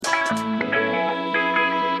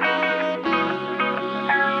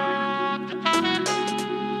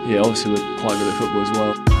yeah, obviously we're quite good at football as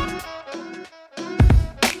well.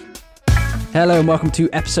 Hello and welcome to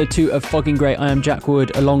episode 2 of Fogging Grey. I am Jack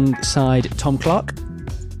Wood alongside Tom Clark.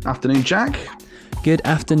 Afternoon, Jack. Good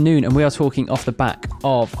afternoon, and we are talking off the back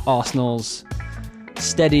of Arsenal's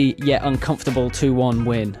steady yet uncomfortable 2-1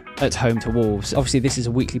 win at home to Wolves. Obviously, this is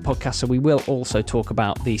a weekly podcast, so we will also talk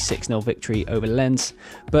about the 6-0 victory over Lens.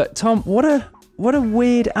 But Tom, what a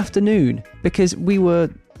weird afternoon, because we were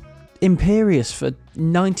imperious for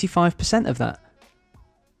 95% of that.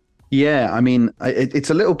 Yeah, I mean, it's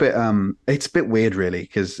a little bit, it's a bit weird, really,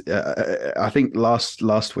 because I think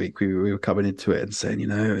last week we were coming into it and saying, you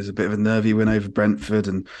know, it was a bit of a nervy win over Brentford,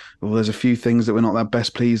 and there's a few things that we're not that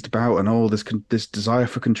best pleased about, and this desire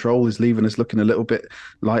for control is leaving us looking a little bit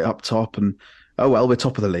light up top, and we're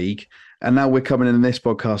top of the league. And now we're coming in this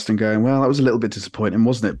podcast and going, well, that was a little bit disappointing,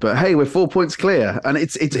 wasn't it? But hey, we're 4 points clear, and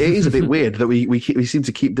it is a bit weird that we seem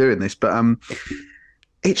to keep doing this, but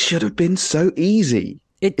it should have been so easy.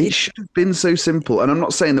 It should have been so simple. And I'm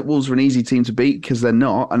not saying that Wolves are an easy team to beat, because they're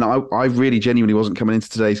not. And I really genuinely wasn't coming into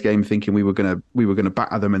today's game thinking we were gonna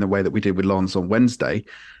batter them in the way that we did with Lens on Wednesday.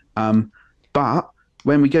 But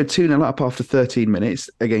when we go 2-0 up after 13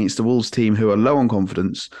 minutes against the Wolves team who are low on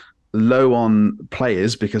confidence, low on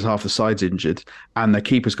players because half the side's injured, and their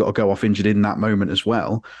keeper's got to go off injured in that moment as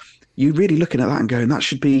well, you're really looking at that and going, that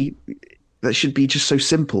should be just so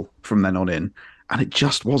simple from then on in. And it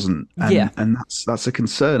just wasn't. And that's a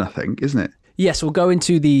concern, I think, isn't it? Yes, we'll go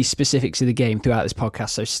into the specifics of the game throughout this podcast,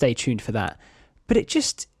 so stay tuned for that. But it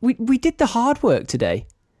just, we did the hard work today.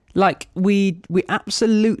 Like, we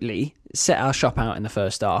absolutely set our shop out in the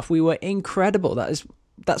first half. We were incredible. That's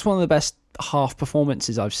one of the best half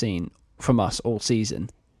performances I've seen from us all season.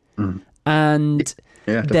 Mm. And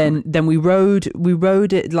then we rode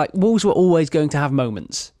it. Like, Wolves were always going to have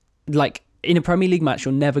moments. Like, in a Premier League match,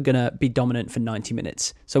 you're never going to be dominant for 90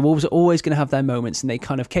 minutes. So Wolves are always going to have their moments, and they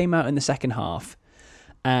kind of came out in the second half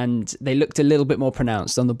and they looked a little bit more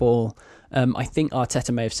pronounced on the ball. I think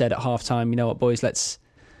Arteta may have said at halftime, you know what, boys, let's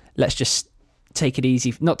just take it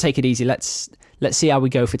easy. Not take it easy. Let's see how we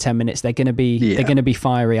go for 10 minutes. They're going to be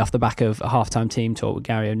fiery off the back of a halftime team talk with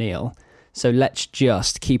Gary O'Neill. So let's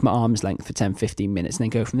just keep my arm's length for 10, 15 minutes and then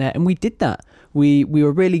go from there. And we did that. We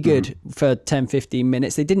were really good for 10, 15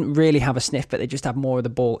 minutes. They didn't really have a sniff, but they just had more of the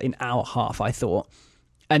ball in our half, I thought.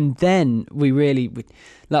 And then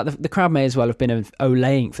the crowd may as well have been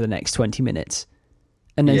olaying for the next 20 minutes.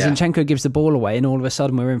 And then Zinchenko gives the ball away, and all of a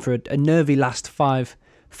sudden we're in for a nervy last five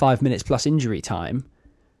minutes plus injury time.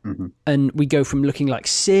 Mm-hmm. And we go from looking like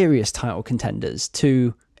serious title contenders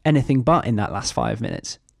to anything but in that last 5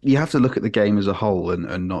 minutes. You have to look at the game as a whole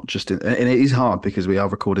and not just and it is hard because we are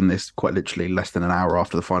recording this quite literally less than an hour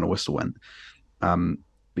after the final whistle went. But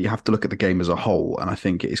you have to look at the game as a whole, and I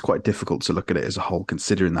think it is quite difficult to look at it as a whole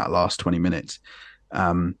considering that last 20 minutes.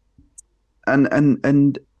 And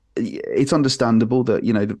it's understandable that,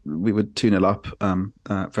 you know, we were 2-0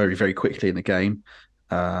 up very, very quickly in the game.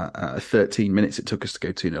 13 minutes it took us to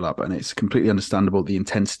go 2-0 up, and it's completely understandable the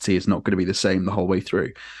intensity is not going to be the same the whole way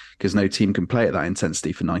through, because no team can play at that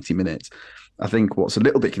intensity for 90 minutes. I think what's a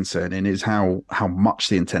little bit concerning is how much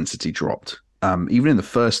the intensity dropped. Even in the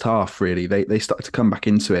first half, really, they started to come back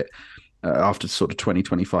into it after sort of 20,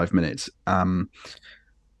 25 minutes. And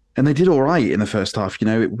they did all right in the first half. You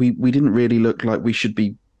know, we didn't really look like we should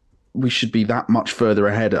be that much further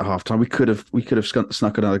ahead at halftime. We could have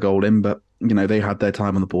snuck another goal in, but, you know, they had their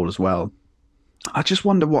time on the ball as well. I just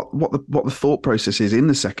wonder what the thought process is in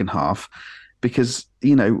the second half. Because,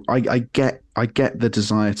 you know, I get the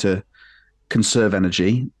desire to conserve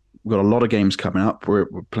energy. We've got a lot of games coming up. We're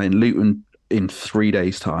playing Luton in 3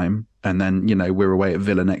 days' time, and then, you know, we're away at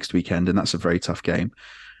Villa next weekend, and that's a very tough game.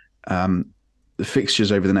 The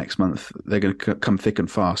fixtures over the next month, they're going to come thick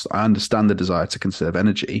and fast. I understand the desire to conserve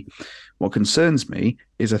energy. What concerns me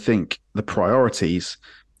is I think the priorities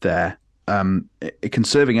there.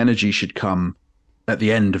 Conserving energy should come at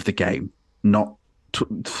the end of the game, not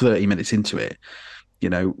 30 minutes into it. You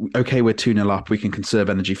know, okay, we're 2-0 up, we can conserve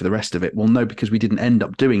energy for the rest of it. Well, no, because we didn't end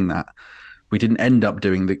up doing that. We didn't end up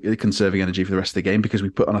doing the conserving energy for the rest of the game because we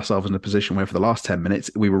put ourselves in a position where for the last 10 minutes,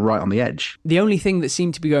 we were right on the edge. The only thing that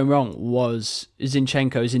seemed to be going wrong was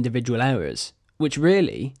Zinchenko's individual errors, which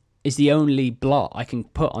really is the only blot I can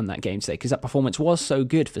put on that game today, because that performance was so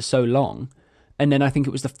good for so long. And then I think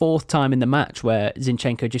it was the fourth time in the match where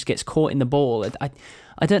Zinchenko just gets caught in the ball.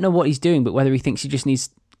 I don't know what he's doing, but whether he thinks he just needs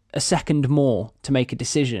a second more to make a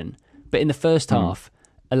decision. But in the first half,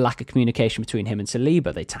 a lack of communication between him and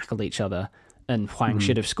Saliba. They tackled each other, and Hwang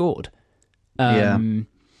should have scored. And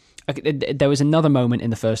there was another moment in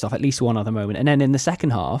the first half, at least one other moment, and then in the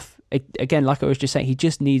second half, again, like I was just saying, he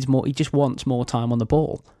just needs more. He just wants more time on the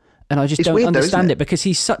ball, and I just don't understand it because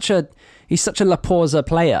he's such a La Porza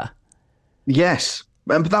player. Yes,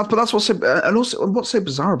 but that's what's so, and also what's so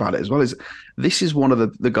bizarre about it as well is this is one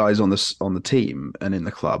of the guys on the team and in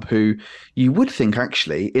the club who you would think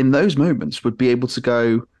actually in those moments would be able to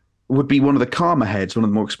go, would be one of the calmer heads, one of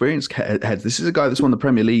the more experienced heads. This is a guy that's won the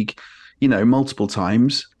Premier League, multiple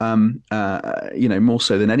times, more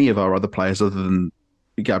so than any of our other players other than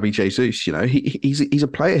Gabby Jesus. He's a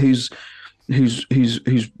player who's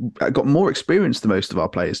got more experience than most of our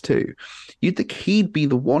players too. You'd think he'd be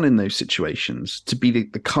the one in those situations to be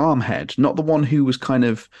the calm head, not the one who was kind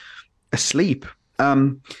of asleep.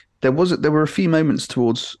 There were a few moments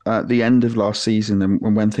towards the end of last season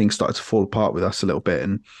and when things started to fall apart with us a little bit,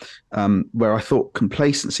 and where I thought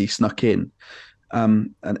complacency snuck in.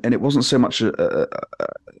 And it wasn't so much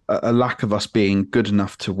a lack of us being good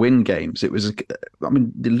enough to win games. It was,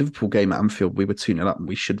 the Liverpool game at Anfield, we were 2-0 up and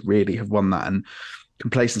we should really have won that. And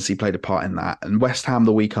complacency played a part in that. And West Ham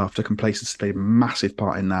the week after, complacency played a massive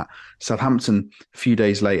part in that. Southampton, a few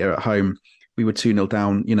days later at home, we were 2-0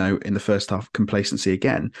 down, in the first half, complacency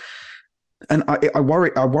again. And I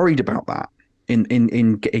worried about that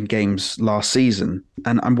in games last season.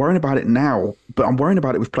 And I'm worrying about it now, but I'm worrying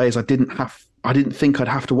about it with players I didn't think I'd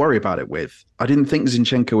have to worry about it with. I didn't think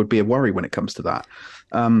Zinchenko would be a worry when it comes to that.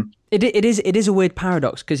 It is a weird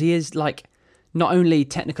paradox because he is like not only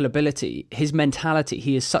technical ability, his mentality.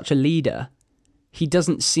 He is such a leader. He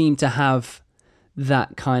doesn't seem to have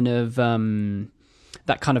that kind of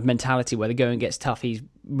mentality where the going gets tough. He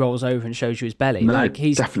rolls over and shows you his belly. No,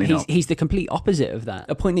 definitely not. He's the complete opposite of that.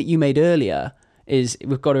 A point that you made earlier is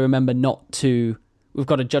we've got to remember we've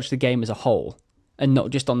got to judge the game as a whole. And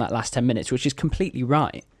not just on that last 10 minutes, which is completely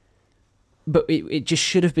right. But it just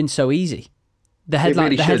should have been so easy. The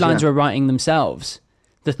headlines were writing themselves.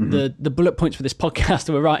 The bullet points for this podcast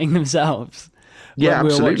were writing themselves. Yeah, we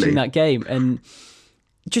absolutely. were watching that game. And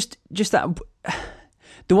just that...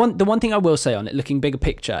 The one thing I will say on it, looking bigger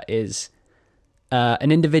picture, is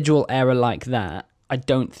an individual error like that,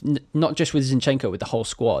 not just with Zinchenko, with the whole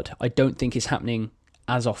squad, I don't think is happening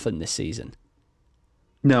as often this season.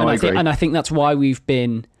 No, I agree. And I think that's why we've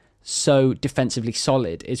been so defensively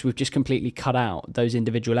solid, is we've just completely cut out those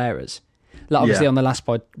individual errors. Like obviously on the last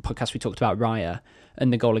podcast we talked about Raya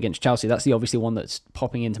and the goal against Chelsea. That's the obviously one that's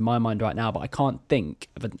popping into my mind right now, but I can't think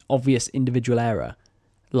of an obvious individual error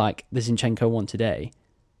like the Zinchenko one today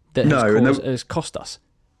that has cost us.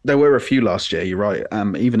 There were a few last year. You're right.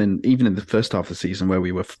 Even in the first half of the season where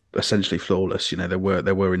we were essentially flawless, there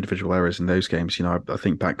were individual errors in those games. I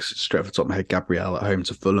think back straight off the top of my head, Gabriel at home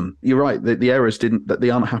to Fulham. You're right. The errors they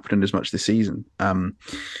aren't happening as much this season.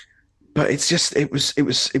 But it's just it was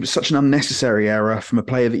such an unnecessary error from a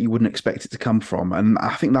player that you wouldn't expect it to come from, and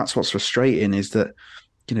I think that's what's frustrating is that.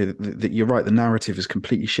 That you're right. The narrative has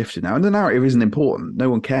completely shifted now, and the narrative isn't important. No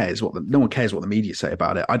one cares what the media say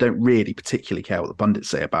about it. I don't really particularly care what the pundits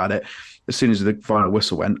say about it. As soon as the final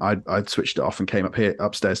whistle went, I'd switched it off and came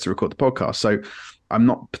upstairs to record the podcast. So I'm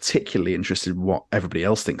not particularly interested in what everybody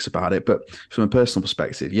else thinks about it. But from a personal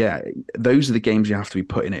perspective, those are the games you have to be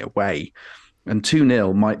putting it away. And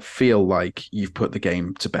 2-0 might feel like you've put the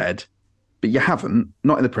game to bed, but you haven't.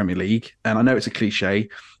 Not in the Premier League. And I know it's a cliche.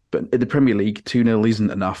 But in the Premier League, 2-0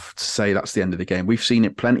 isn't enough to say that's the end of the game. We've seen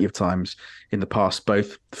it plenty of times in the past,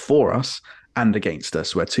 both for us and against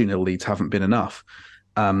us, where 2-0 leads haven't been enough.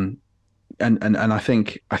 And I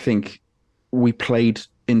think we played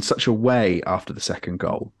in such a way after the second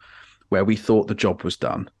goal where we thought the job was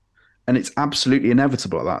done. And it's absolutely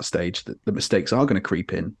inevitable at that stage that the mistakes are going to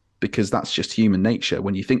creep in because that's just human nature.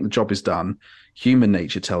 When you think the job is done, human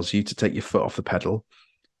nature tells you to take your foot off the pedal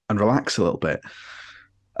and relax a little bit.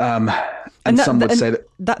 Some would say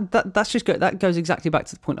that's just good. That goes exactly back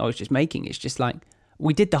to the point I was just making. It's just like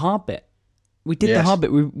we did the hard bit. The hard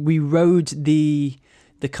bit. We rode the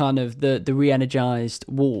kind of the re-energized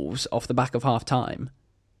Wolves off the back of half time,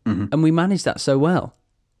 and we managed that so well.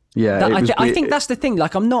 Yeah, I think that's the thing.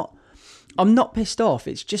 Like I'm not pissed off.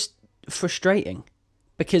 It's just frustrating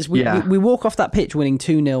because we walk off that pitch winning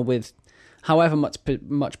 2-0 with however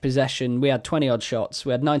much possession. We had 20 odd shots.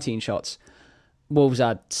 We had 19 shots. Wolves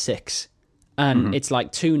had 6, and it's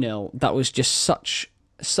like 2-0. That was just such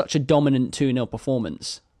a dominant 2-0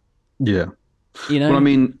 performance. Yeah, Well, I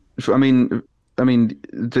mean,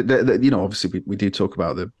 obviously we do talk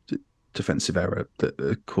about the defensive error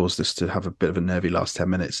that caused us to have a bit of a nervy last 10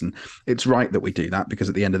 minutes, and it's right that we do that because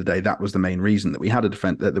at the end of the day, that was the main reason that we had a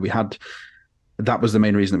defense that was the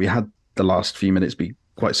main reason that we had the last few minutes be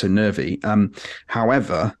quite so nervy.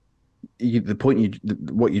 However.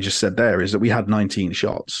 what you just said there is that we had 19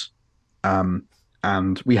 shots,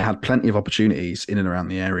 and we had plenty of opportunities in and around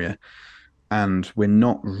the area, and we're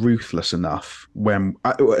not ruthless enough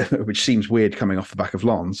which seems weird coming off the back of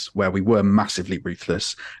Lens, where we were massively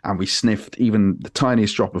ruthless and we sniffed even the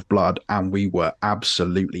tiniest drop of blood and we were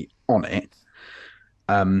absolutely on it.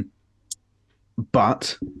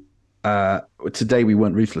 But today we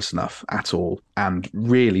weren't ruthless enough at all, and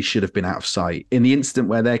really should have been out of sight. In the instant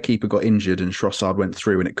where their keeper got injured and Trossard went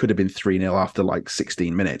through and it could have been 3-0 after like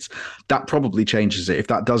 16 minutes, that probably changes it. If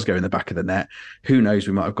that does go in the back of the net, who knows,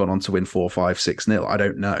 we might have gone on to win 4-5, 6-0. I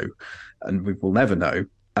don't know, and we will never know.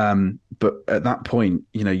 But at that point,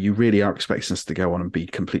 you really are expecting us to go on and be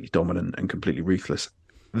completely dominant and completely ruthless.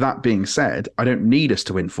 That being said, I don't need us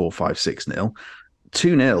to win 4-5, 6-0.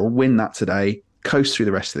 2-0, win that today, coast through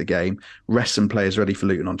the rest of the game, rest some players ready for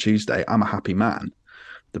Luton on Tuesday. I'm a happy man.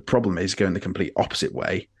 The problem is going the complete opposite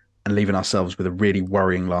way and leaving ourselves with a really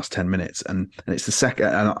worrying last 10 minutes. And it's the second,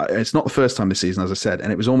 and it's not the first time this season, as I said,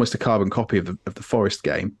 and it was almost a carbon copy of the Forest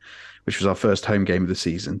game, which was our first home game of the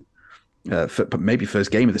season, but maybe first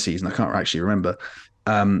game of the season. I can't actually remember.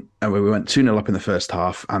 And we went 2-0 up in the first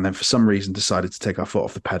half, and then for some reason decided to take our foot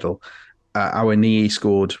off the pedal. Our knee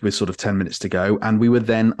scored with sort of 10 minutes to go, and we were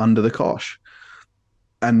then under the cosh.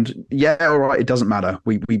 And yeah, all right, it doesn't matter.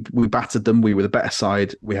 We battered them. We were the better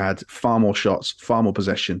side. We had far more shots, far more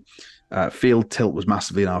possession. Field tilt was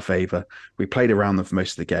massively in our favour. We played around them for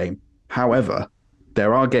most of the game. However,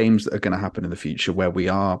 there are games that are going to happen in the future where we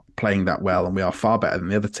are playing that well and we are far better than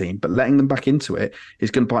the other team, but letting them back into it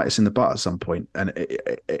is going to bite us in the butt at some point, and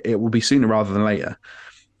it will be sooner rather than later.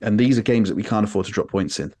 And these are games that we can't afford to drop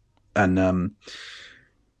points in. And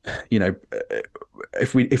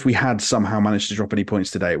if we had somehow managed to drop any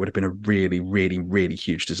points today, it would have been a really, really, really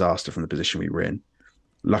huge disaster from the position we were in.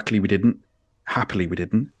 Luckily, we didn't. Happily, we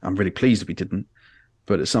didn't. I'm really pleased we didn't.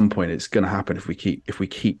 But at some point, it's going to happen if we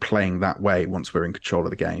keep playing that way once we're in control of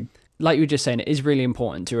the game. Like you were just saying, it is really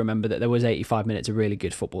important to remember that there was 85 minutes of really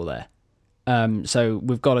good football there. So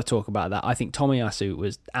we've got to talk about that. I think Tomiyasu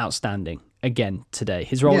was outstanding again today.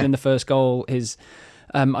 His role in the first goal,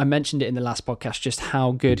 I mentioned it in the last podcast, just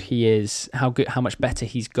how good he is, how much better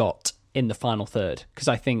he's got in the final third. Because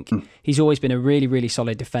I think he's always been a really, really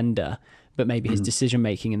solid defender, but maybe his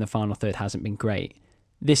decision-making in the final third hasn't been great.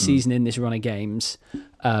 This season, in this run of games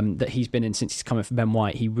that he's been in since he's come in for Ben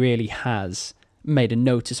White, he really has made a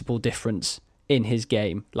noticeable difference in his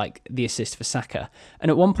game, like the assist for Saka.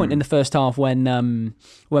 And at one point in the first half, when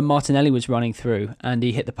Martinelli was running through and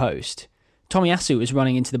he hit the post, Tomiyasu was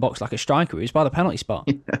running into the box like a striker. He was by the penalty spot.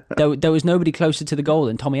 Yeah. There was nobody closer to the goal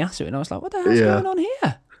than Tomiyasu, and I was like, "What the hell's going on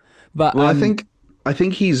here?" But I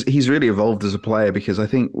think he's really evolved as a player, because I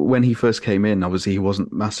think when he first came in, obviously he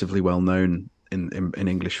wasn't massively well known in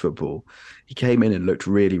English football. He came in and looked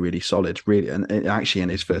really, really solid. Really, and actually in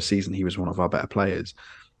his first season, he was one of our better players.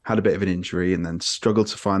 Had a bit of an injury and then struggled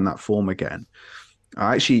to find that form again.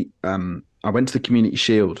 I went to the Community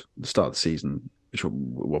Shield at the start of the season, which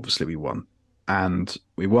obviously we won. And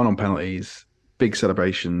we won on penalties, big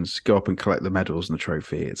celebrations, go up and collect the medals and the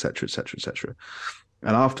trophy, etc., etc., etc.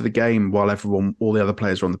 And after the game, while all the other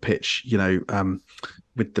players were on the pitch,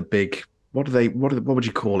 with the big, what would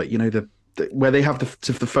you call it? Where they have the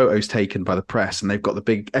photos taken by the press, and they've got the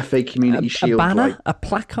big FA Community Shield, a banner, a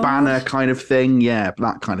placard, banner kind of thing, yeah,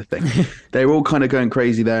 that kind of thing. They were all kind of going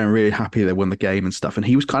crazy there and really happy they won the game and stuff. And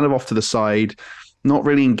he was kind of off to the side, not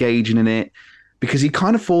really engaging in it, because he'd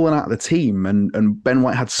kind of fallen out of the team, and Ben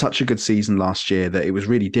White had such a good season last year that it was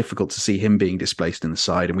really difficult to see him being displaced in the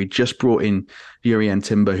side. And we just brought in Jurrien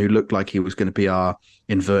Timber, who looked like he was going to be our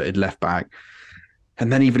inverted left back.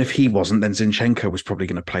 And then even if he wasn't, then Zinchenko was probably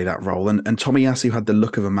going to play that role. And Tomiyasu had the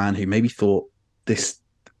look of a man who maybe thought this...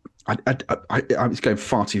 I was going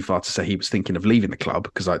far too far to say he was thinking of leaving the club,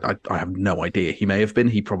 because I have no idea. He may have been.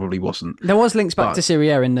 He probably wasn't. There was links back to Serie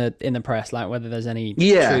A in the press, like whether there's any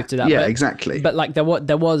truth to that. Yeah, exactly. But like there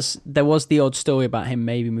was the odd story about him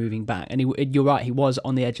maybe moving back, and you're right, he was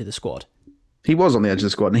on the edge of the squad. He was on the edge of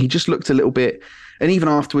the squad, and he just looked a little bit. And even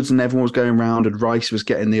afterwards, and everyone was going around, and Rice was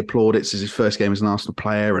getting the applaudits as his first game as an Arsenal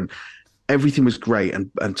player, and everything was great.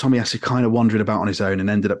 And Tomiyasu kind of wandered about on his own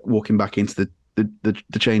and ended up walking back into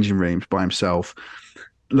the changing rooms by himself.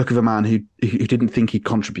 Look of a man who didn't think he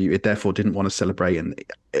contributed, therefore didn't want to celebrate. And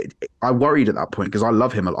I worried at that point, because I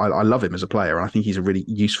love him. I love him as a player, and I think he's a really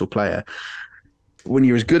useful player. When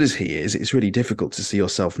you're as good as he is, it's really difficult to see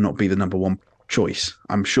yourself not be the number one choice,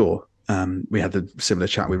 I'm sure. We had the similar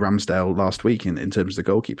chat with Ramsdale last week in terms of the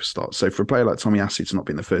goalkeeper slot. So for a player like Tomiyasu to not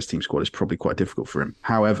be in the first team squad is probably quite difficult for him.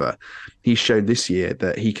 However, he's shown this year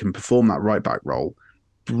that he can perform that right back role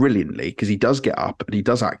brilliantly because he does get up and he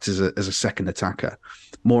does act as a second attacker.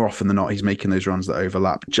 More often than not, he's making those runs that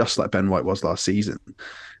overlap, just like Ben White was last season.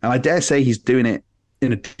 And I dare say he's doing it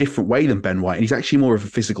in a different way than Ben White. And he's actually more of a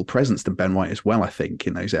physical presence than Ben White as well, I think,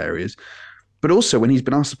 in those areas. But also, when he's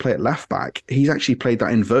been asked to play at left back, he's actually played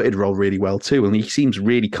that inverted role really well too. And he seems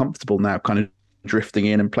really comfortable now, kind of drifting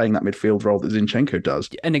in and playing that midfield role that Zinchenko does.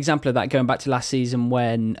 An example of that going back to last season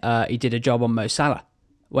when he did a job on Mo Salah.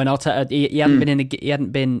 When Arteta, he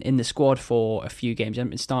hadn't been in the squad for a few games. He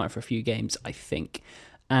hadn't been starting for a few games, I think.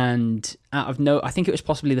 And I think it was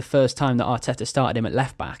possibly the first time that Arteta started him at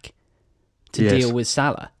left back to deal with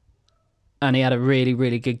Salah. And he had a really,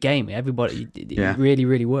 really good game. Everybody, it really,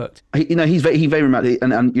 really worked. He's very much,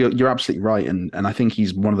 and you're absolutely right. And I think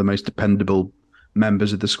he's one of the most dependable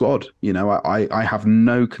members of the squad. I have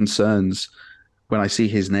no concerns when I see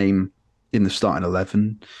his name in the starting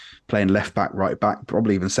 11, playing left back, right back,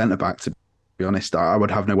 probably even centre back. To be honest, I would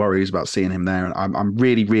have no worries about seeing him there. And I'm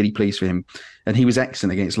really, really pleased for him. And he was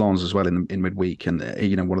excellent against Lens as well in midweek. And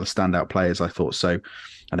one of the standout players, I thought. So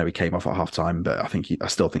I know he came off at half time, but I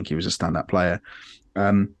still think he was a standout player.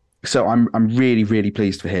 So I'm really, really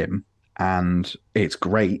pleased for him. And it's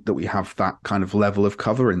great that we have that kind of level of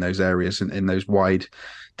cover in those areas and in those wide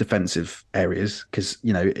defensive areas. Because,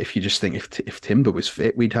 if you just think if Timber was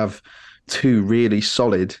fit, we'd have two really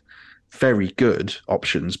solid, very good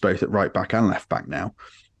options, both at right back and left back now.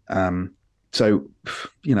 So,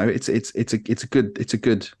 it's a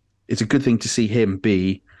good thing to see him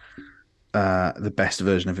be the best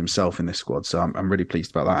version of himself in this squad. So I'm really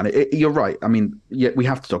pleased about that. And you're right. I mean, we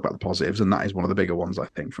have to talk about the positives, and that is one of the bigger ones, I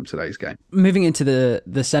think, from today's game. Moving into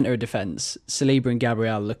the centre of defence, Saliba and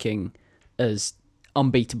Gabriel looking as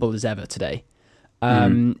unbeatable as ever today.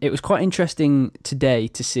 It was quite interesting today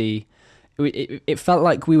to see. It felt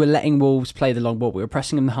like we were letting Wolves play the long ball. We were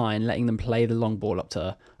pressing them high and letting them play the long ball up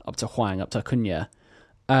to Hwang, up to Acuna.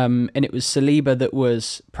 And it was Saliba that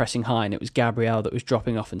was pressing high, and it was Gabriel that was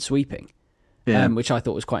dropping off and sweeping. Which I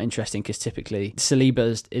thought was quite interesting because typically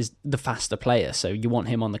Saliba is the faster player, so you want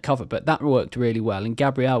him on the cover. But that worked really well, and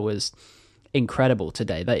Gabriel was incredible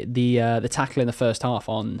today. The tackle in the first half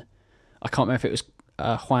on, I can't remember if it was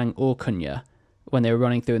Hwang or Cunha, when they were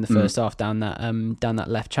running through in the first half down that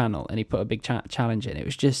left channel, and he put a big challenge in. It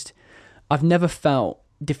was just, I've never felt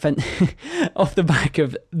off the back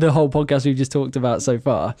of the whole podcast we've just talked about so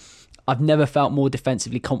far, I've never felt more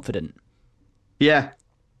defensively confident. Yeah.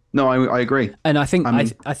 No, I agree. And I think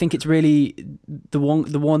I think it's really the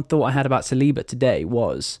one thought I had about Saliba today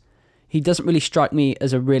was he doesn't really strike me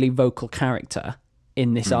as a really vocal character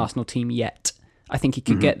in this Arsenal team yet. I think he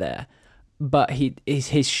could get there, but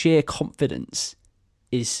his sheer confidence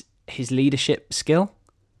is his leadership skill.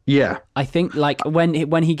 Yeah, I think like when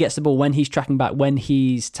he gets the ball, when he's tracking back, when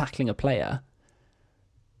he's tackling a player,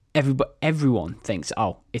 everyone thinks,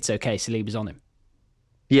 oh, it's okay, Saliba's on him.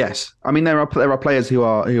 Yes, I mean there are players who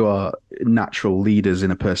are natural leaders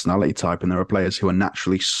in a personality type, and there are players who are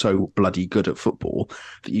naturally so bloody good at football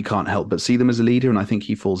that you can't help but see them as a leader. And I think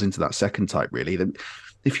he falls into that second type really. That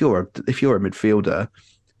if you're a midfielder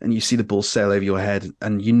and you see the ball sail over your head,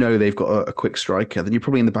 and they've got a quick striker, then you're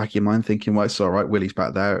probably in the back of your mind thinking, well, it's all right, Willie's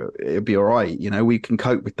back there, it'll be all right. We can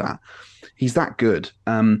cope with that. He's that good.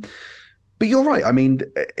 But you're right. I mean,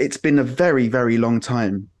 it's been a very, very long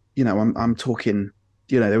time. I'm talking.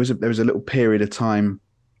 There was a little period of time,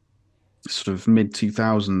 sort of mid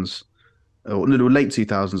 2000s or late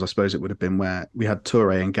 2000s, I suppose it would have been, where we had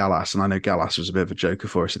Toure and Gallas, and I know Gallas was a bit of a joker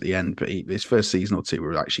for us at the end, but his first season or two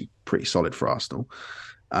were actually pretty solid for Arsenal.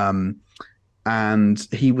 And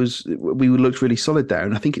we looked really solid there,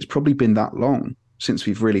 and I think it's probably been that long since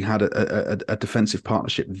we've really had a defensive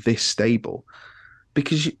partnership this stable,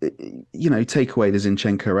 because take away the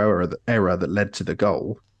Zinchenko error that led to the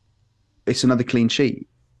goal. It's another clean sheet,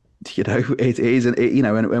 it is,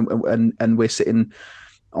 and we're sitting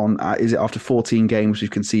on, is it after 14 games,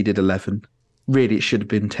 we've conceded 11. Really, it should have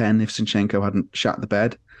been 10 if Zinchenko hadn't shat the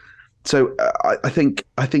bed. So I think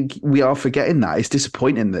we are forgetting that. It's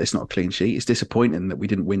disappointing that it's not a clean sheet. It's disappointing that we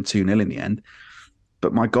didn't win 2-0 in the end.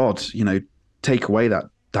 But my God, take away that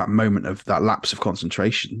moment of that lapse of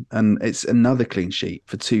concentration, and it's another clean sheet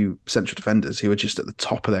for two central defenders who are just at the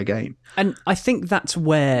top of their game. And I think that's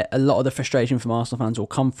where a lot of the frustration from Arsenal fans will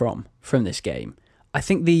come from this game. I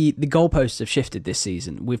think the goalposts have shifted this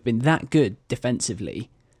season. We've been that good defensively.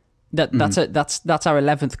 That's our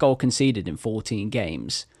 11th goal conceded in 14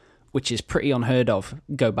 games, which is pretty unheard of.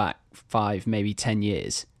 Go back 5, maybe 10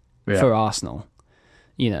 years for Arsenal.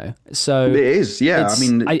 So it is. Yeah, I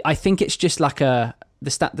mean, I think it's just like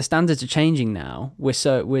the standards are changing now. We're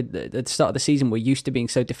at the start of the season, we're used to being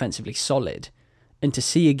so defensively solid. and to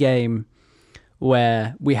see a game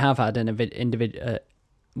where we have had an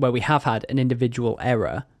individual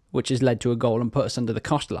error which has led to a goal and put us under the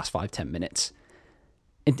cosh the last 5-10 minutes.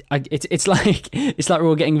 It's like we're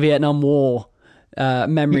all getting Vietnam War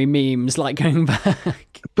memory memes like going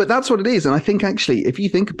back. But that's what it is. And I think actually, if you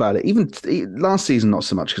think about it, even last season, not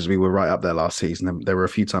so much because we were right up there last season. There were a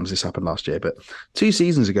few times this happened last year, but 2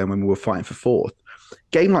 seasons ago when we were fighting for fourth,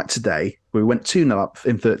 game like today, we went 2-0 up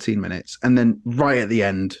in 13 minutes and then right at the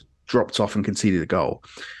end dropped off and conceded a goal.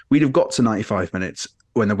 We'd have got to 95 minutes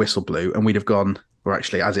when the whistle blew and we'd have gone, or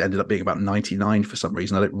actually as it ended up being about 99 for some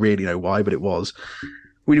reason. I don't really know why, but it was.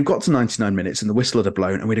 We'd have got to 99 minutes and the whistle would have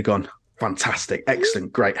blown and we'd have gone, fantastic,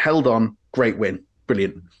 excellent, great, held on, great win,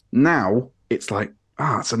 brilliant. Now it's like,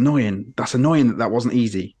 it's annoying. That's annoying that wasn't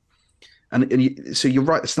easy. So you're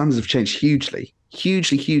right, the standards have changed hugely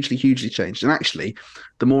changed. And actually,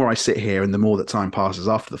 the more I sit here and the more that time passes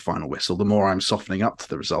after the final whistle, the more I'm softening up to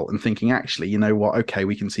the result and thinking, actually, you know what? Okay,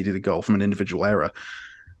 we conceded a goal from an individual error.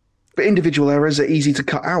 But individual errors are easy to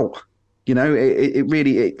cut out. You know, it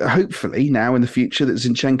really, hopefully now in the future that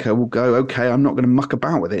Zinchenko will go, okay, I'm not going to muck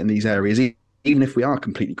about with it in these areas, even if we are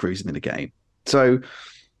completely cruising in the game. So,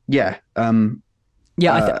 yeah. I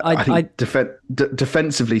think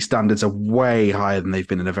defensively standards are way higher than they've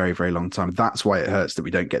been in a very, very long time. That's why it hurts that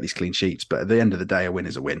we don't get these clean sheets. But at the end of the day, a win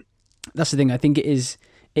is a win. That's the thing. I think it is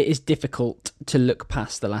difficult to look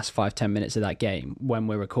past the last 5-10 minutes of that game when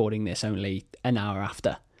we're recording this only an hour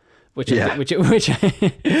after. Which I do.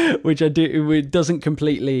 It doesn't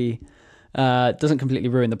completely ruin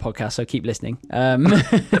the podcast. So keep listening.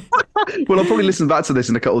 Well, I'll probably listen back to this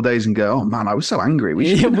in a couple of days and go, "Oh man, I was so angry.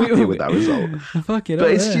 We should be happy with that result." Fuck it.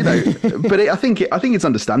 But it's I think it's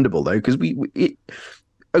understandable though because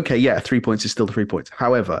okay, yeah, 3 points is still 3 points.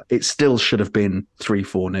 However, it still should have been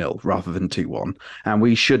 3-4-0 rather than 2-1, and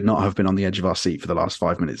we should not have been on the edge of our seat for the last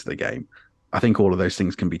 5 minutes of the game. I think all of those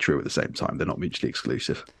things can be true at the same time. They're not mutually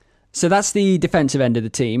exclusive. So that's the defensive end of the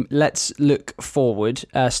team. Let's look forward.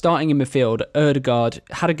 Starting in midfield, Ødegaard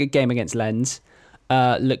had a good game against Lens.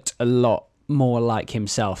 Looked a lot more like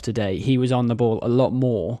himself today. He was on the ball a lot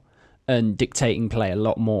more and dictating play a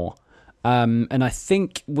lot more. And I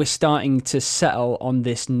think we're starting to settle on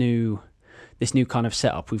this new kind of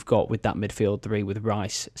setup we've got with that midfield 3 with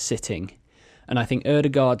Rice sitting. And I think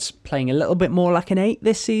Ødegaard's playing a little bit more like an 8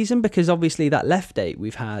 this season because obviously that left 8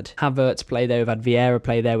 we've had Havertz play there, we've had Vieira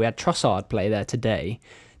play there, we had Trossard play there today.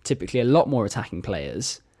 Typically a lot more attacking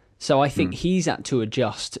players. So I think he's had to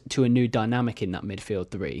adjust to a new dynamic in that midfield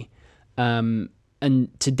 3. And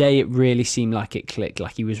today it really seemed like it clicked,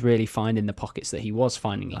 like he was really finding the pockets that he was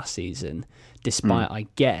finding last season, despite, I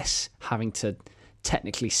guess, having to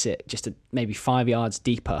technically sit just maybe 5 yards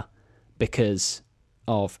deeper because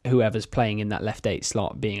of whoever's playing in that left 8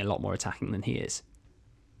 slot being a lot more attacking than he is.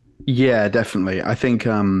 Yeah, definitely. I think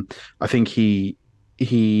he's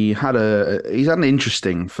had an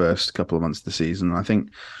interesting first couple of months of the season. I think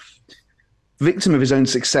victim of his own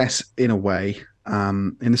success in a way,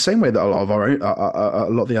 in the same way that a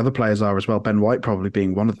lot of the other players are as well. Ben White probably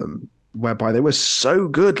being one of them, whereby they were so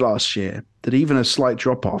good last year that even a slight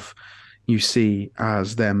drop off, you see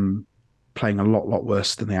as them playing a lot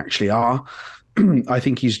worse than they actually are. I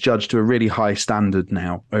think he's judged to a really high standard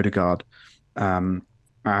now, Ødegaard. And,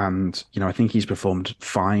 I think he's performed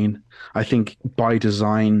fine. I think by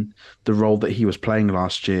design, the role that he was playing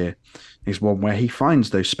last year is one where he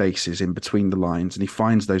finds those spaces in between the lines and he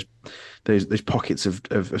finds those pockets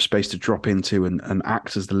of space to drop into and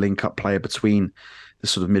act as the link-up player between the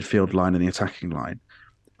sort of midfield line and the attacking line.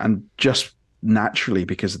 And just naturally,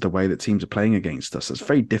 because of the way that teams are playing against us, it's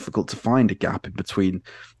very difficult to find a gap in between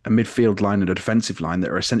a midfield line and a defensive line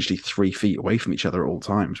that are essentially 3 feet away from each other at all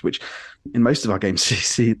times, which in most of our games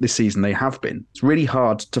this season they have been. It's really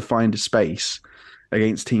hard to find a space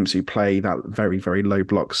against teams who play that very, very low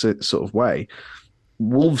block sort of way.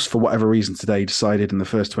 Wolves, for whatever reason today, decided in the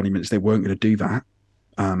first 20 minutes they weren't going to do that.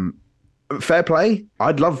 Fair play.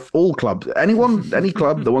 I'd love all clubs. Any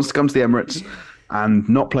club that wants to come to the Emirates and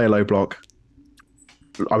not play a low block,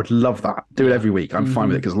 I would love that. Do it every week. I'm fine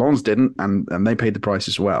with it because Lens didn't, and they paid the price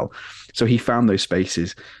as well. So he found those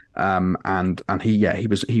spaces, and he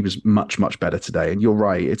was much better today. And you're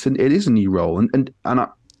right, it is a new role. And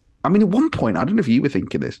I mean, at one point, I don't know if you were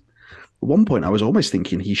thinking this. At one point, I was almost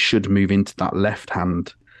thinking he should move into that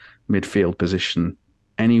left-hand midfield position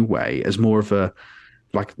anyway, as more of a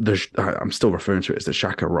I'm still referring to it as the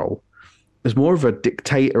Xhaka role, as more of a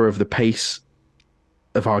dictator of the pace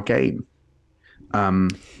of our game.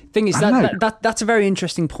 Thing is that's a very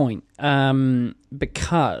interesting point,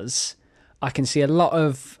 because I can see a lot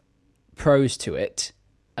of pros to it.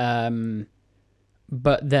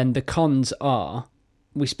 But then the cons are,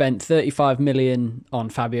 we spent 35 million on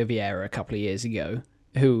Fabio Vieira a couple of years ago,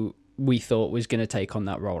 who we thought was going to take on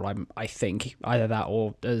that role. I think either that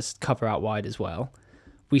or as cover out wide as well.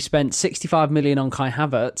 We spent 65 million on Kai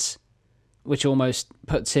Havertz, which almost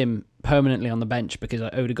puts him permanently on the bench because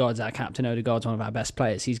Odegaard's our captain. Odegaard's one of our best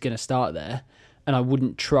players. He's going to start there, and I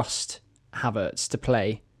wouldn't trust Havertz to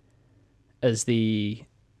play as the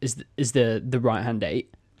right hand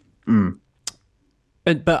 8.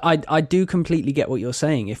 But I do completely get what you're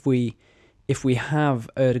saying. If we have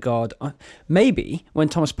Odegaard, maybe when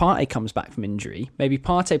Thomas Partey comes back from injury, maybe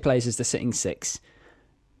Partey plays as the sitting 6.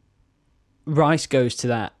 Rice goes to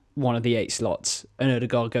that one of the 8 slots, and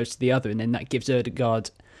Odegaard goes to the other, and then that gives Odegaard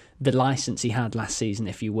the license he had last season,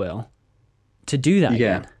 if you will, to do that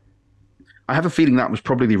again. I have a feeling that was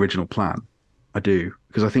probably the original plan. I do,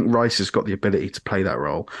 because I think Rice has got the ability to play that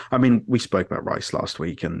role. I mean, we spoke about Rice last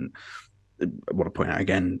week, and I want to point out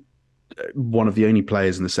again, one of the only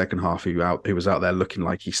players in the second half who was out there looking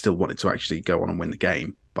like he still wanted to actually go on and win the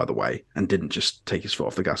game, by the way, and didn't just take his foot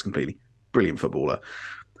off the gas completely. Brilliant footballer.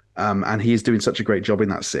 And he is doing such a great job in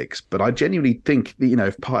that 6. But I genuinely think that,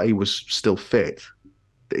 if Partey was still fit,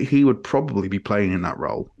 he would probably be playing in that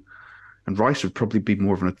role. And Rice would probably be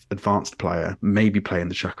more of an advanced player, maybe playing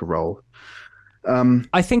the Xhaka role.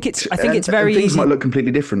 I think it's very things easy. might look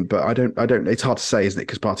completely different, but I don't. It's hard to say, isn't it?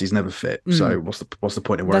 Because Partey's never fit. So what's the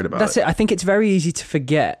point in worrying about that's it? I think it's very easy to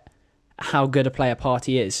forget how good a player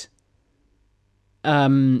Partey is.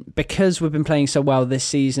 Because we've been playing so well this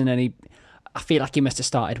season, and I feel like he must have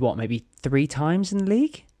started maybe 3 times in the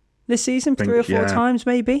league this season, 3 or 4 times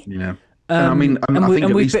maybe. Yeah.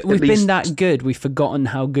 We've been that good. We've forgotten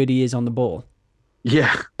how good he is on the ball.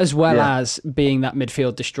 Yeah. As well as being that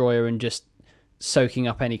midfield destroyer and just soaking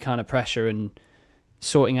up any kind of pressure and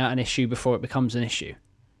sorting out an issue before it becomes an issue.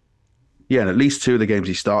 Yeah, and at least 2 of the games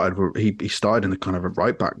he started, he started in the kind of a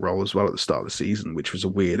right-back role as well at the start of the season, which was a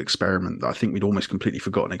weird experiment that I think we'd almost completely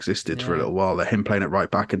forgotten existed for a little while. Him playing at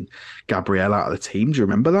right-back and Gabriel out of the team. Do you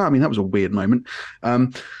remember that? I mean, that was a weird moment.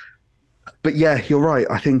 But yeah, you're right.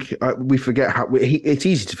 I think we forget it's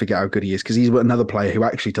easy to forget how good he is because he's another player who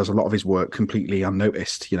actually does a lot of his work completely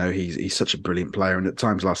unnoticed. He's such a brilliant player. And at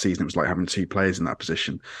times last season, it was like having 2 players in that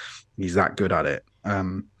position. He's that good at it.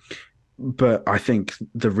 But I think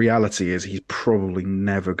the reality is he's probably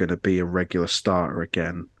never going to be a regular starter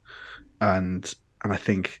again. And I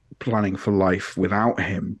think planning for life without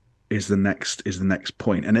him is the next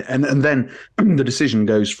point. And then the decision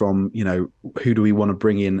goes from, who do we want to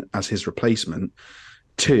bring in as his replacement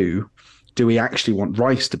to, do we actually want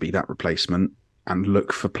Rice to be that replacement and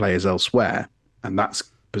look for players elsewhere? And that's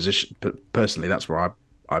position, but personally, that's where I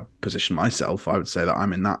position myself. I would say that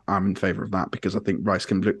I'm in favour of that because I think Rice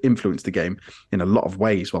can influence the game in a lot of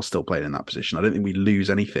ways while still playing in that position. I don't think we lose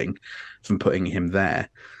anything from putting him there.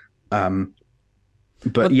 Back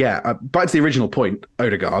to the original point,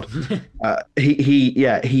 Odegaard.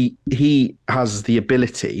 He has the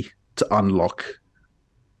ability to unlock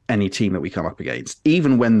any team that we come up against,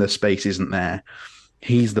 even when the space isn't there.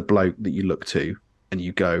 He's the bloke that you look to and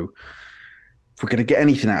you go, if we're going to get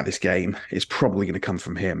anything out of this game, it's probably going to come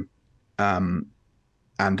from him. And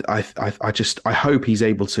I hope he's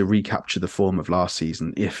able to recapture the form of last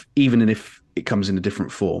season, even if it comes in a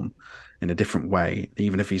different form, in a different way,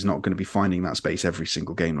 even if he's not going to be finding that space every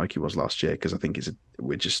single game like he was last year, because I think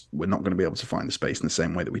we're not going to be able to find the space in the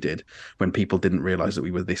same way that we did when people didn't realize that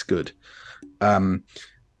we were this good.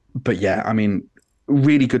 But yeah, I mean,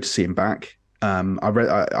 really good to see him back. I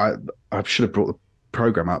should have brought the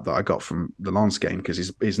program up that I got from the Lens game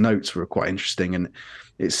because his notes were quite interesting, and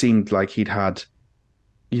it seemed like he'd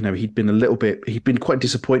been quite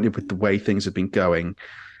disappointed with the way things had been going.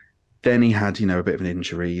 Then he had, a bit of an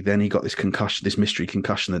injury. Then he got this concussion, this mystery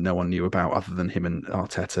concussion that no one knew about other than him and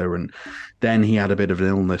Arteta. And then he had a bit of an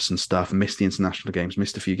illness and stuff, missed the international games,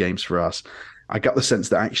 missed a few games for us. I got the sense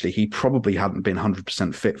that actually he probably hadn't been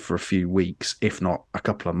 100% fit for a few weeks, if not a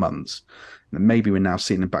couple of months. And maybe we're now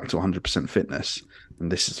seeing him back to 100% fitness.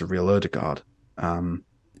 And this is a real Odegaard. I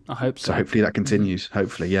hope so. So hopefully that continues.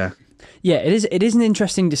 Hopefully, yeah. Yeah, it is an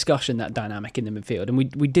interesting discussion, that dynamic in the midfield, and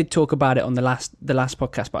we did talk about it on the last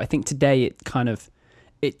podcast, but I think today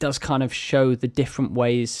it does kind of show the different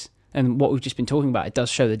ways, and what we've just been talking about, it does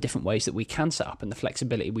show the different ways that we can set up and the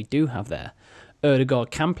flexibility we do have there. Odegaard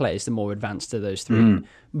can play as the more advanced of those 3,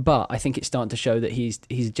 but I think it's starting to show that he's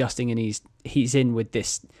adjusting and he's in with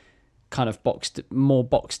this kind of more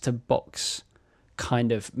box to box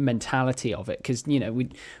kind of mentality of it, because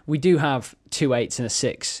we do have 2 8s and a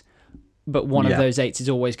 6. But one of those 8s is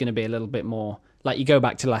always going to be a little bit more, like you go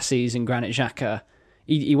back to last season, Granit Xhaka,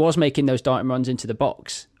 He was making those darting runs into the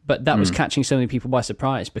box, but that was catching so many people by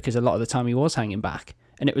surprise because a lot of the time he was hanging back,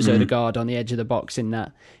 and it was Odegaard on the edge of the box in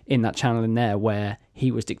that channel in there where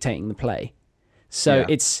he was dictating the play. So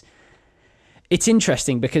it's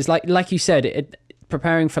interesting because, like you said,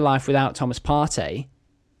 preparing for life without Thomas Partey,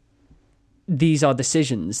 these are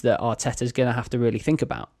decisions that Arteta's going to have to really think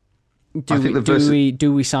about.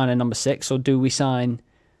 Do we sign a number 6 or do we sign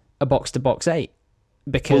a box-to-box 8?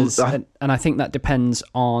 Because and I think that depends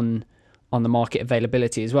on the market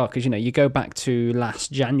availability as well. Because you go back to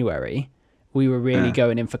last January, we were really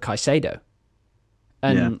going in for Caicedo,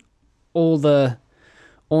 and all the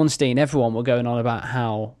Ornstein, everyone were going on about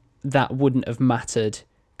how that wouldn't have mattered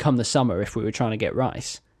come the summer if we were trying to get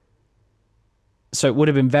Rice. So it would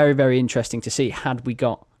have been very, very interesting to see had we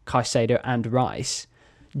got Caicedo and Rice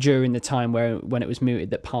during the time when it was mooted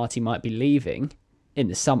that Partey might be leaving in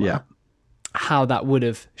the summer, how that would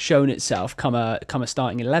have shown itself come a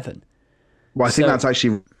starting 11. Well, I think that's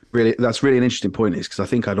actually really an interesting point, is because I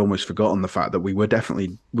think I'd almost forgotten the fact that we were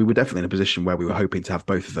definitely in a position where we were hoping to have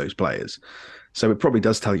both of those players. So it probably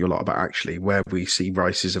does tell you a lot about actually where we see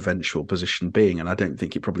Rice's eventual position being, and I don't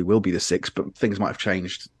think it probably will be the 6, but things might have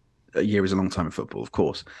changed. A year is a long time in football, of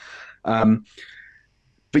course.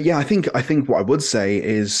 But yeah, I think what I would say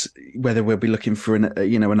is whether we'll be looking for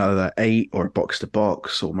another 8 or a box to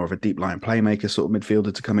box or more of a deep line playmaker sort of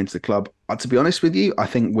midfielder to come into the club. To be honest with you, I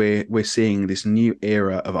think we're seeing this new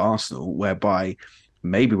era of Arsenal whereby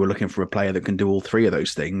maybe we're looking for a player that can do all 3 of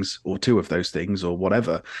those things or 2 of those things or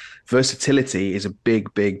whatever. Versatility is a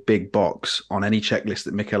big, big, big box on any checklist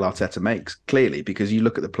that Mikel Arteta makes, clearly, because you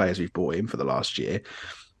look at the players we've brought in for the last year.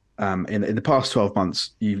 In the past 12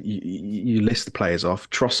 months, you list the players off.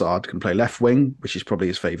 Trossard can play left wing, which is probably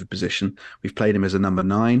his favoured position. We've played him as a number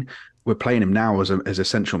 9. We're playing him now as a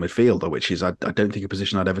central midfielder, which is I don't think a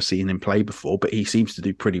position I'd ever seen him play before, but he seems to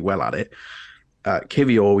do pretty well at it.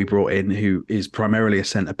 Kivior we brought in, who is primarily a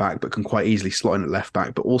centre back, but can quite easily slot in at left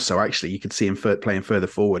back. But also, actually, you could see him playing further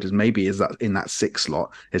forward, as maybe is that in that 6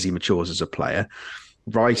 slot as he matures as a player.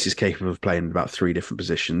 Rice is capable of playing in about 3 different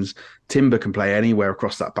positions. Timber can play anywhere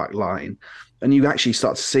across that back line. And you actually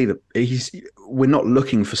start to see that we're not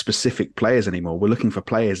looking for specific players anymore. We're looking for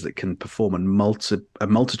players that can perform a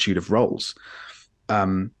multitude of roles.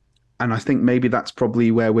 And I think maybe that's probably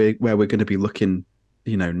where we're going to be looking,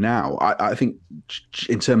 now. I think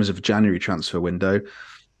in terms of January transfer window,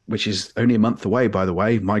 which is only a month away, by the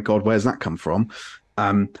way, my God, where's that come from?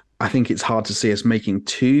 I think it's hard to see us making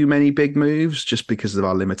too many big moves just because of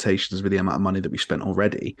our limitations with the amount of money that we've spent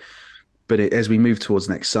already. But as we move towards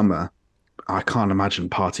next summer, I can't imagine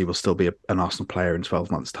Partey will still be an Arsenal player in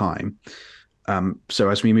 12 months' time. So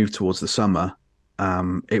as we move towards the summer,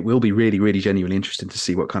 it will be really, really genuinely interesting to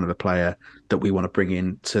see what kind of a player that we want to bring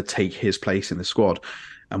in to take his place in the squad,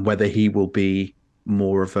 and whether he will be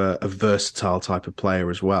more of a versatile type of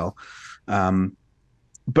player as well.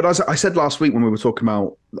 But as I said last week when we were talking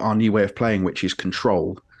about our new way of playing, which is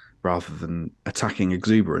control rather than attacking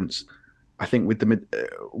exuberance, I think with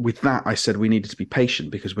that, I said we needed to be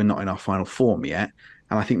patient because we're not in our final form yet.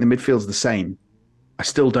 And I think the midfield's the same. I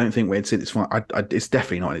still don't think it's in its final. It's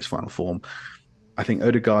definitely not in its final form. I think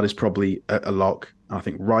Odegaard is probably a lock. And I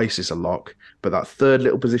think Rice is a lock. But that third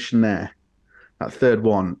little position there, that third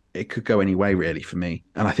one, it could go any way really for me.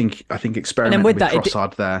 And I think experimenting with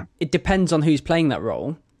Trossard there. It depends on who's playing that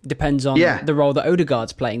role. It depends on the role that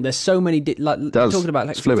Odegaard's playing. There's so many, talking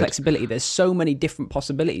about flexibility, there's so many different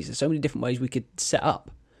possibilities. There's so many different ways we could set up.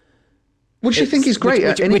 Which I think is great.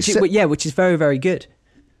 Which is very, very good.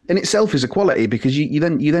 In itself is a quality because you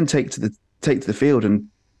then take to the field and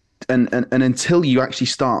until you actually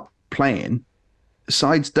start playing,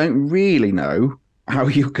 sides don't really know how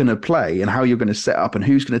you're going to play and how you're going to set up and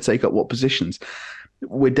who's going to take up what positions.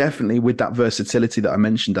 We're definitely, with that versatility that I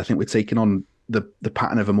mentioned, I think we're taking on the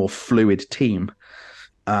pattern of a more fluid team.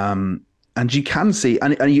 And you can see,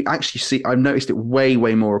 and you actually see, I've noticed it way,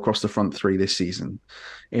 way more across the front 3 this season,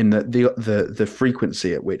 in the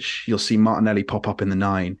frequency at which you'll see Martinelli pop up in the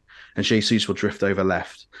 9 and Jesus will drift over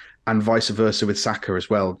left. And vice versa with Saka as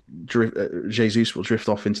well. Jesus will drift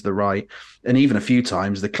off into the right. And even a few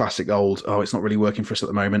times, the classic old, it's not really working for us at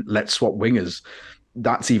the moment, let's swap wingers.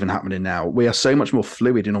 That's even happening now. We are so much more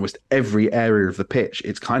fluid in almost every area of the pitch.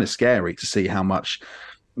 It's kind of scary to see how much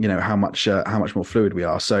more fluid we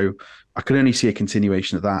are. So I can only see a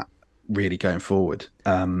continuation of that really going forward,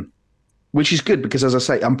 which is good because, as I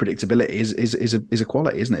say, unpredictability is a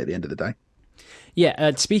quality, isn't it, at the end of the day?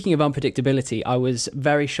 Yeah, speaking of unpredictability, I was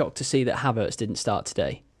very shocked to see that Havertz didn't start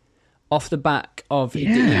today. off the back of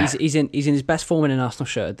he's in his best form in an Arsenal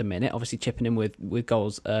shirt at the minute, obviously chipping in with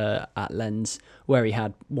goals at Lens, where he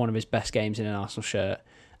had one of his best games in an Arsenal shirt,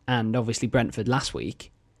 and obviously Brentford last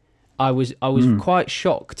week. I was quite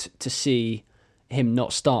shocked to see him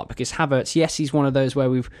not start, because Havertz, yes, he's one of those where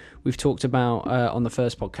we've talked about on the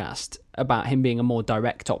first podcast about him being a more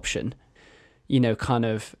direct option, kind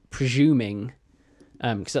of presuming,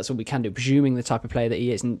 because that's what we can do, presuming the type of player that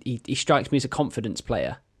he is, and he strikes me as a confidence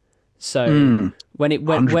player. So when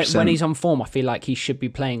he's on form, I feel like he should be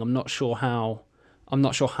playing. I'm not sure how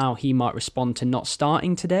he might respond to not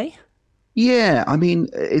starting today. Yeah, I mean,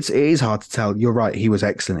 it is hard to tell. You're right. He was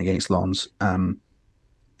excellent against Lens, and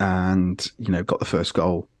got the first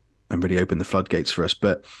goal and really opened the floodgates for us.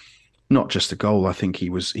 But not just a goal. I think he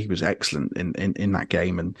was excellent in that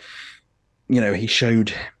game, and he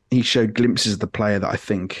showed glimpses of the player that I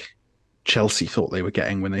think Chelsea thought they were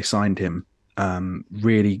getting when they signed him.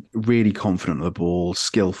 Really, really confident of the ball,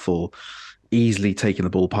 skillful, easily taking the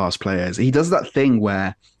ball past players. He does that thing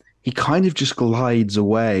where he kind of just glides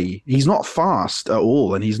away. He's not fast at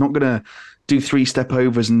all, and he's not going to do 3-step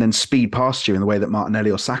overs and then speed past you in the way that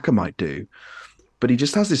Martinelli or Saka might do. But he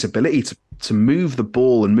just has this ability to move the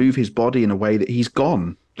ball and move his body in a way that he's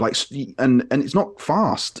gone. And it's not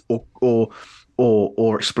fast or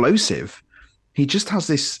explosive. He just has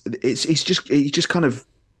this. He just kind of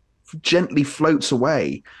gently floats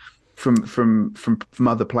away from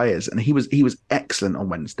other players, and he was excellent on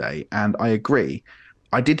Wednesday. And I agree.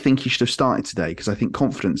 I did think he should have started today, because I think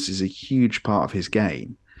confidence is a huge part of his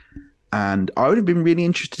game. And I would have been really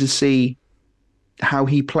interested to see how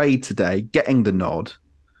he played today, getting the nod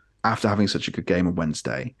after having such a good game on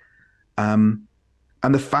Wednesday. And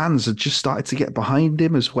the fans had just started to get behind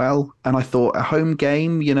him as well. And I thought a home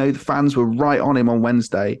game, the fans were right on him on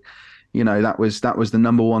Wednesday. That was the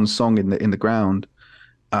number one song in the ground,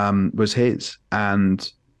 was his.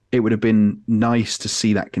 And it would have been nice to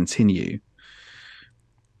see that continue.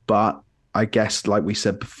 But I guess, like we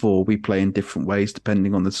said before, we play in different ways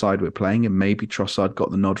depending on the side we're playing, and maybe Trossard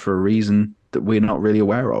got the nod for a reason that we're not really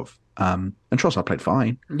aware of. And Trossard played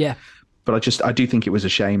fine. Yeah. But I do think it was a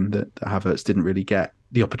shame that Havertz didn't really get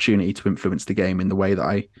the opportunity to influence the game in the way that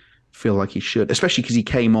I feel like he should, especially because he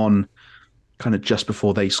came on kind of just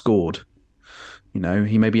before they scored.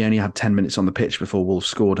 He maybe only had 10 minutes on the pitch before Wolves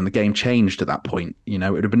scored, and the game changed at that point.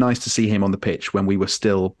 It would have been nice to see him on the pitch when we were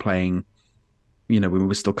still playing, when we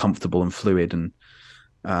were still comfortable and fluid. And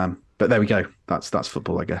but there we go. That's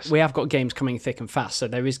football, I guess. We have got games coming thick and fast, so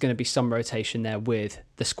there is going to be some rotation there with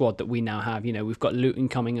the squad that we now have. We've got Luton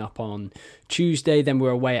coming up on Tuesday, then we're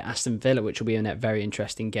away at Aston Villa, which will be a very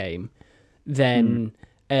interesting game. Then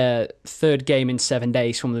third game in 7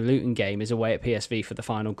 days from the Luton game is away at PSV for the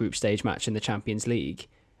final group stage match in the Champions League,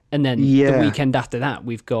 and then the weekend after that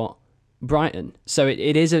we've got Brighton. So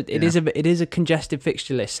it is a congested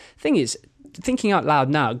fixture list. Thing is, thinking out loud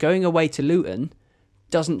now, going away to Luton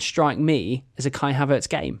doesn't strike me as a Kai Havertz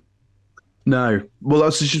game. No, well,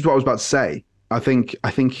 that's just what I was about to say. I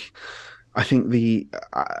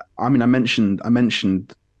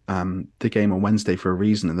mentioned the game on Wednesday for a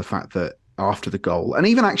reason, and the fact that after the goal, and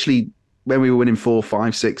even actually when we were winning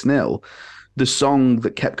 4-5-6-0, the song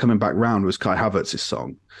that kept coming back round was Kai Havertz's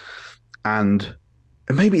song. And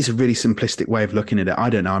maybe it's a really simplistic way of looking at it. I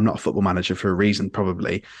don't know. I'm not a football manager for a reason,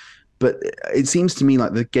 probably. But it seems to me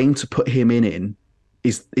like the game to put him in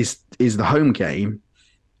is the home game,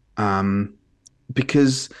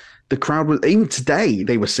 because the crowd was, even today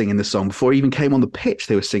they were singing the song before he even came on the pitch.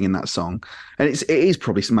 They were singing that song, and it is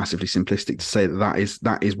probably massively simplistic to say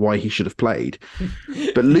that is why he should have played.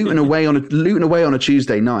 But Luton away on a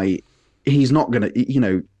Tuesday night, he's not going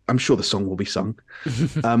to. I'm sure the song will be sung,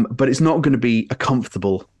 but it's not going to be a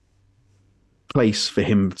comfortable place for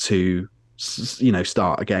him to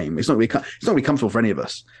start a game. It's not going to be comfortable for any of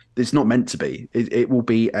us. It's not meant to be. It will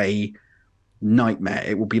be a nightmare.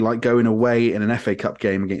 It will be like going away in an FA Cup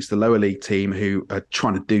game against the lower league team who are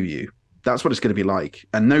trying to do you. That's what it's going to be like.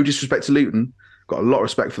 And no disrespect to Luton, got a lot of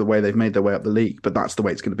respect for the way they've made their way up the league, but that's the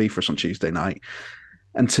way it's going to be for us on Tuesday night.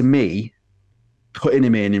 And to me, putting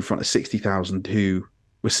him in front of 60,000 who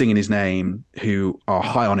were singing his name, who are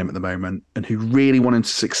high on him at the moment, and who really want him to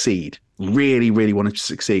succeed, would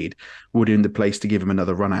in the place to give him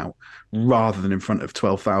another run out, rather than in front of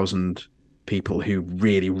 12,000 people who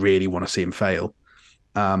really, really want to see him fail.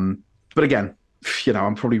 But again,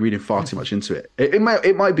 I'm probably reading far too much into it. It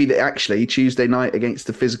might be that actually Tuesday night against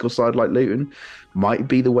a physical side like Luton might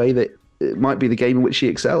be the way that it might be the game in which he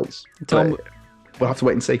excels. Tom, we'll have to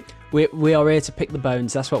wait and see. We are here to pick the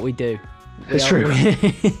bones. That's what we do. It's true.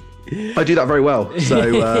 I do that very well.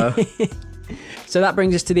 So So that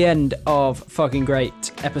brings us to the end of Fucking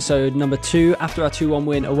Great, episode number 2, after our 2-1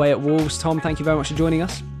 win away at Wolves. Tom, thank you very much for joining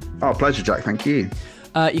us. Oh, pleasure, Jack. Thank you.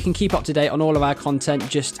 You can keep up to date on all of our content.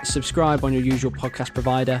 Just subscribe on your usual podcast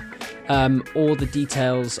provider. All the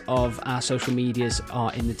details of our social medias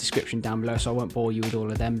are in the description down below, so I won't bore you with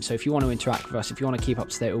all of them. So if you want to interact with us, if you want to keep up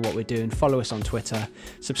to date with what we're doing, follow us on Twitter,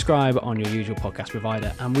 subscribe on your usual podcast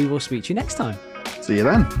provider, and we will speak to you next time. See you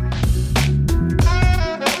then.